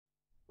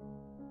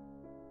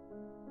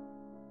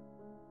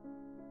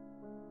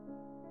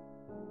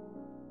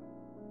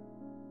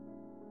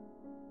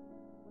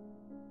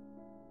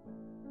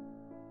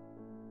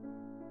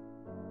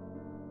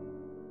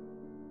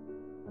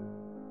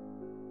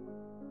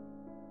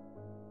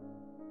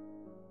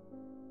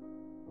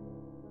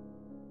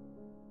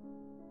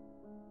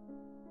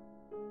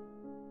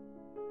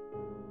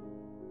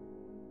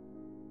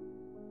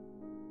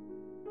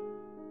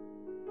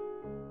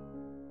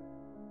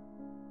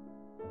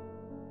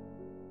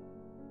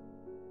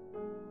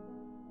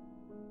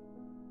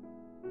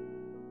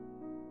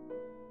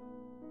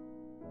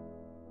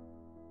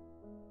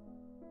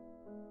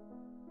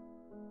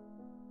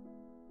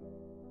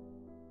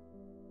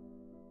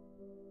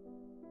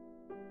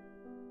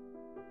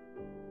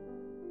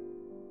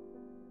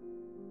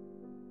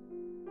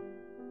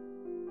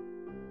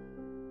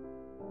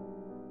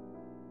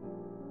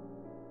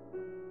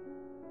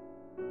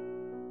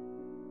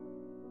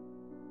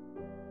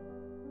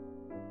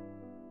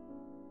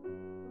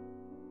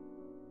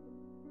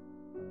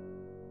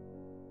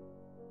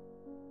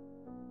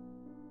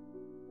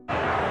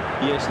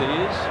Yes, there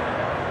is.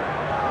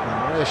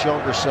 Marius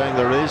Jonker saying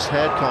there is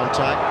head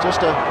contact.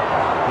 Just a,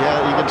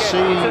 yeah, you can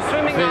see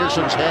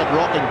Ferguson's head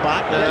rocking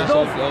back there.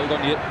 So, hold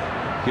on,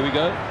 here we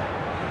go.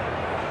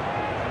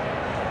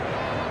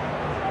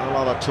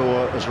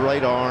 Alaalatoa, his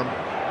right arm,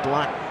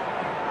 black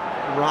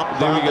wrap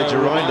bandage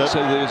around it. So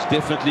there's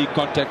definitely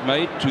contact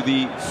made to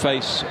the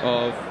face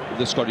of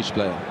the Scottish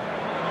player.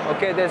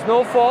 Okay, there's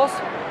no force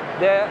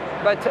there,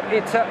 but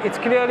it's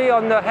clearly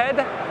on the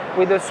head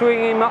with a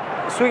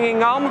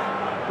swinging arm.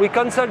 We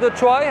cancel the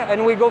try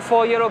and we go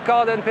for a yellow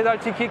card and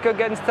penalty kick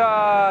against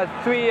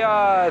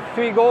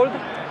three gold.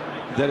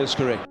 That is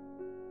correct.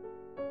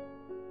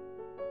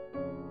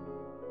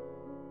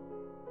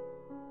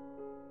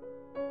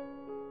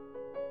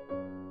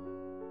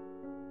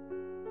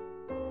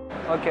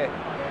 Okay,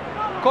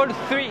 call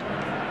 3. You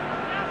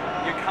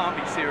can't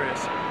be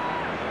serious.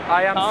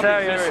 I am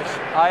serious.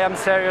 I am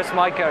serious,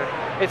 Michael.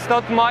 It's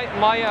not my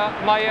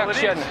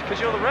action.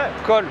 Because you're the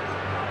ref. Call.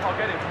 I'll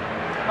get him.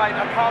 Mate,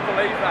 I can't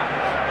believe that.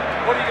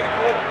 What are you going to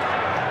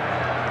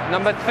call?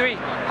 Number 3.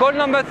 Call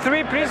number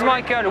 3, please,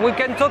 Michael. We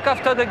can talk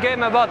after the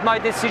game about my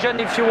decision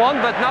if you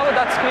want, but now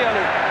that's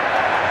clearly.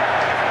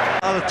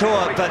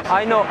 Alaalatoa, but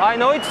I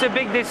know it's a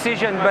big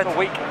decision, but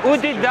who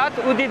did that?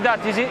 Who did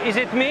that? Is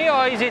it me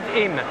or is it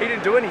him? He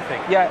didn't do anything.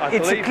 Yeah,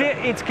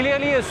 it's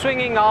clearly a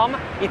swinging arm.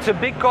 It's a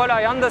big call,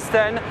 I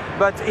understand,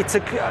 but it's a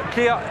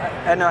clear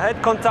and a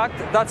head contact.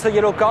 That's a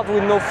yellow card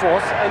with no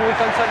force, and we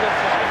cancel the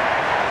try.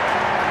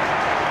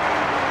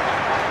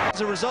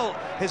 as a result,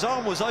 his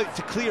arm was out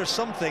to clear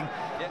something.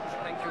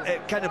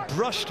 It kind of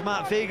brushed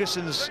Matt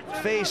Ferguson's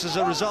face as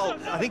a result.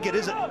 I think it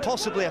is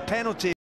possibly a penalty.